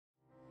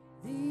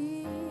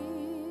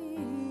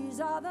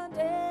are the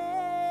days,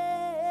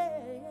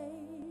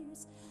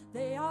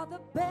 they are the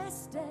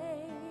best days.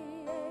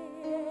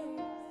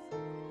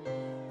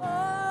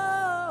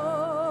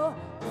 Oh,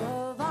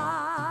 of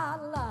our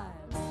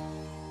lives.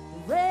 The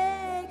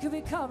rain could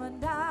be coming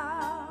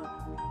down,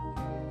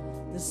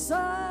 the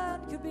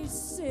sun could be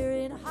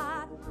searing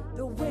hot,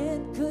 the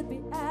wind could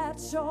be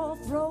at your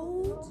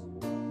throat,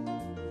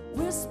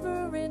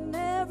 whispering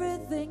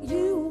everything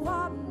you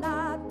are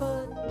not.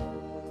 But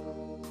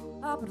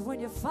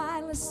when you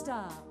finally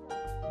stop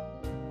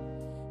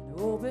and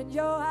open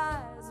your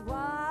eyes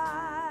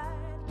wide,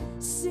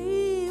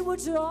 see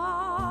what you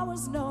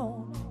always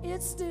known,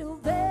 it's still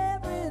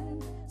there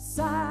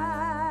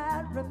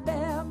inside.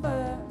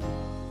 Remember,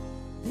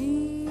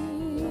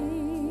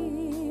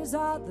 these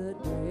are the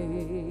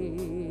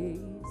days,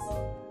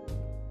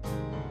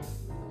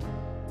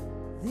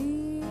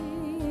 these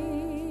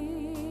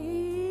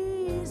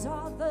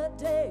are the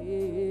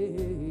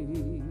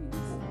days,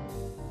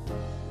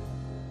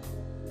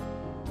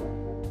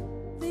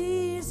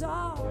 these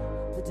are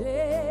the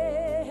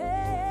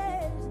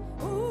days,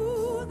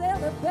 ooh, they're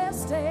the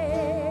best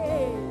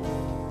days.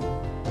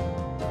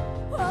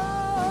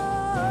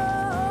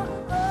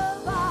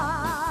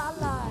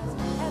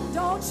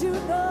 Don't you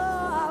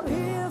know I'm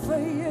here for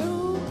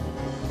you?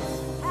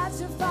 As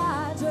you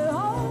find your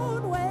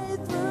own way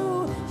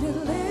through, you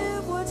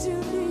live what you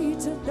need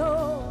to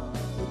know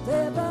with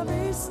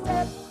every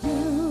step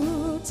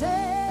you take.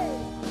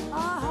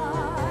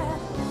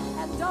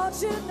 And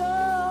don't you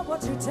know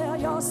what you tell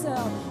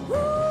yourself?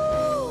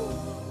 Woo!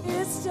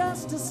 It's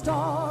just a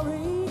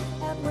story,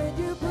 and when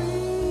you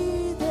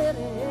breathe it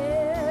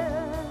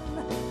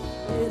in,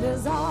 it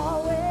is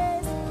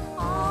always,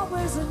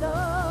 always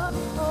enough.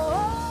 Oh,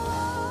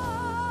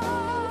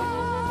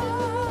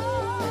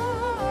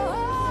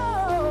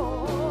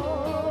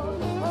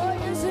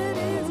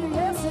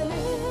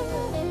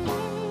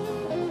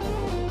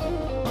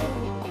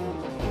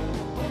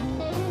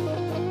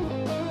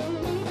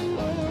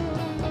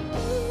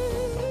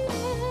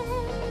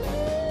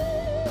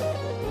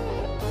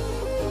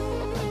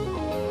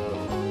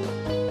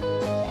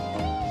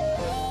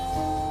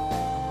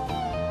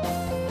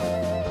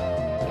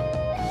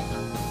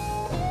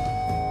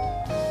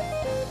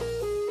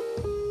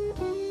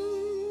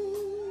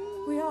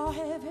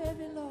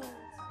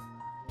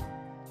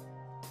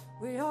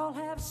 we all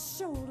have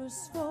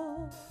shoulders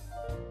full,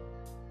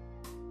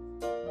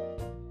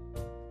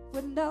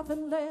 with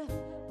nothing left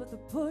but the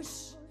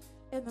push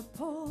and the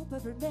pull.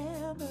 But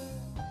remember,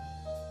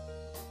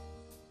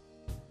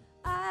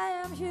 I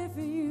am here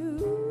for you.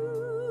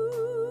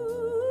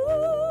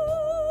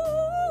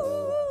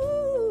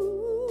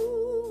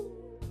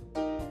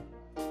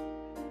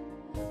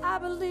 I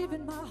believe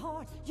in my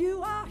heart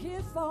you are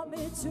here for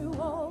me too,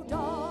 oh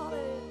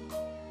darling.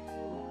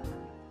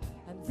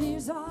 And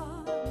these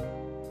are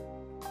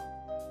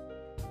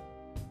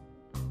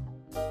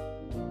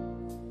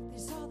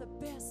the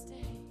best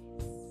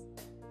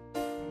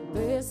days,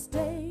 best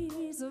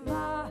days of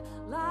our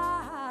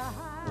life.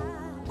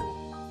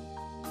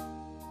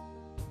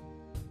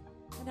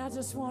 And I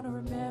just want to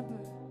remember,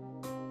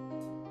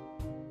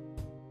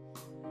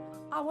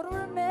 I want to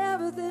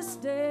remember this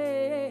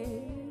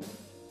day.